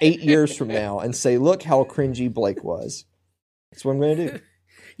out 8 years from now and say, look how cringy Blake was. That's what I'm going to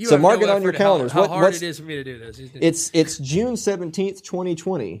do. So mark it on your calendars. How hard it is for me to do this. It's June 17th,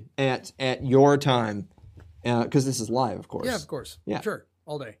 2020 at your time. Because this is live, of course. Yeah, of course. Yeah. Sure.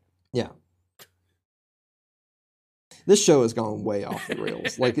 All day. Yeah. This show has gone way off the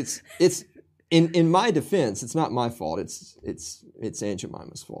rails. Like it's in my defense, it's not my fault. It's Aunt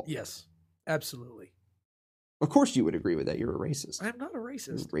Jemima's fault. Yes. Absolutely. Of course you would agree with that. You're a racist. I'm not a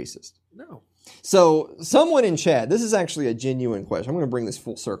racist. You're a racist. No. So someone in chat, this is actually a genuine question. I'm going to bring this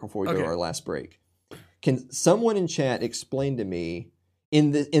full circle before we go to our last break. Can someone in chat explain to me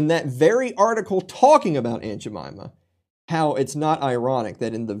in that very article talking about Aunt Jemima, how it's not ironic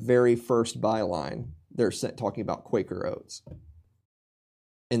that in the very first byline, they're talking about Quaker Oats.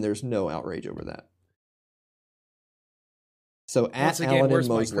 And there's no outrage over that. So at Alan and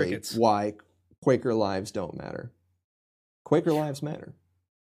Mosley, why Quaker lives don't matter. Quaker lives matter.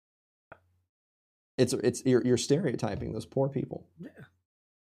 You're stereotyping those poor people. Yeah.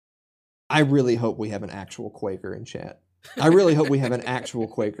 I really hope we have an actual Quaker in chat. I really hope we have an actual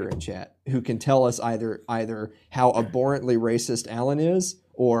Quaker in chat who can tell us either how abhorrently racist Alan is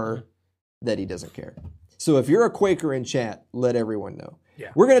or that he doesn't care. So if you're a Quaker in chat, let everyone know.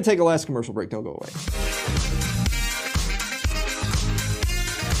 Yeah. We're going to take a last commercial break. Don't go away.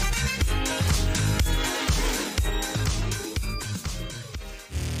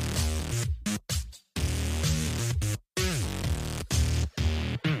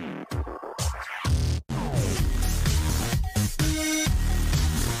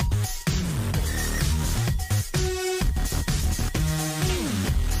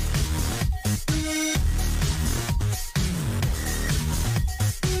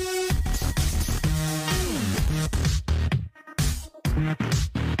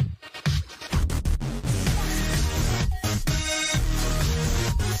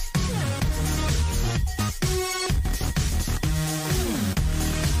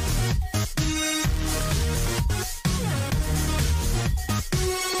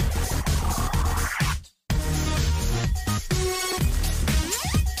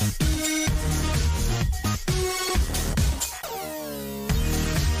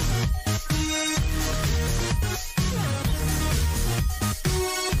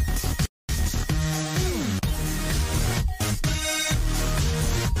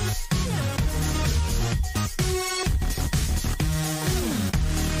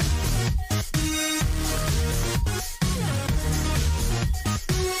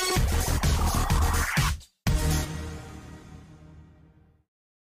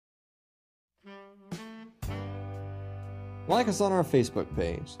 Like us on our Facebook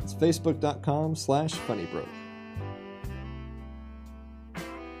page. It's facebook.com/funnybroke.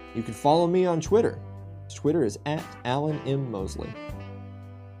 You can follow me on Twitter. Twitter is @AlanMMosley.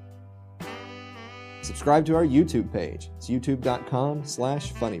 Subscribe to our YouTube page. It's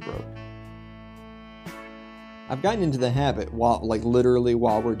youtube.com/funnybroke. I've gotten into the habit literally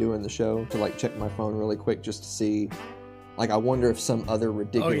while we're doing the show to check my phone really quick just to see, I wonder if some other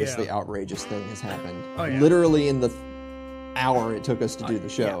ridiculously outrageous thing has happened. Oh, yeah. Literally in the hour it took us to do the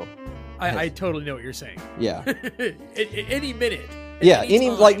show. Yeah. I totally know what you're saying. Yeah. Any minute.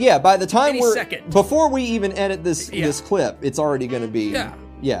 Yeah, by the time before we even edit this clip, it's already going to be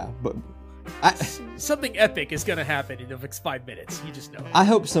but something epic is going to happen in the next 5 minutes. You just know. I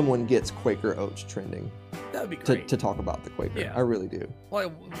hope someone gets Quaker Oats trending. That would be great. To talk about the Quaker. Yeah. I really do.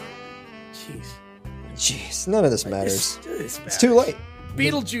 Well, jeez, none of this matters. It's too late.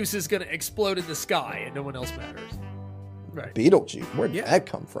 Beetlejuice is going to explode in the sky and no one else matters. Right. Beetlejuice? Where'd that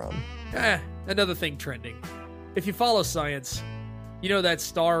come from? Another thing trending. If you follow science, you know that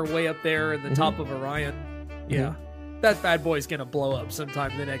star way up there in the top of Orion? Yeah. Mm-hmm. That bad boy's going to blow up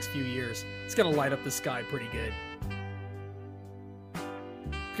sometime in the next few years. It's going to light up the sky pretty good.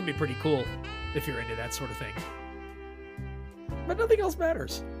 It can be pretty cool if you're into that sort of thing. But nothing else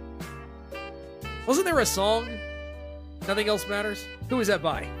matters. Wasn't there a song, Nothing Else Matters? Who was that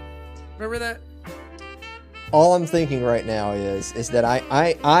by? Remember that? All I'm thinking right now is that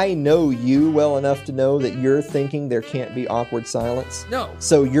I know you well enough to know that you're thinking there can't be awkward silence. No.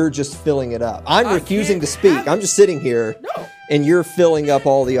 So you're just filling it up. I'm refusing to speak. I'm just sitting here. No. And you're filling up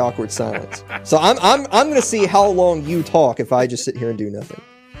all the awkward silence. So I'm going to see how long you talk if I just sit here and do nothing.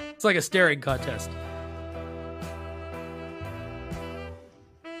 It's like a staring contest.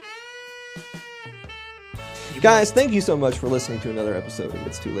 Guys, thank you so much for listening to another episode of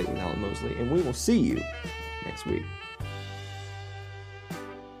It's Too Late with Alan Mosley, and we will see you next week.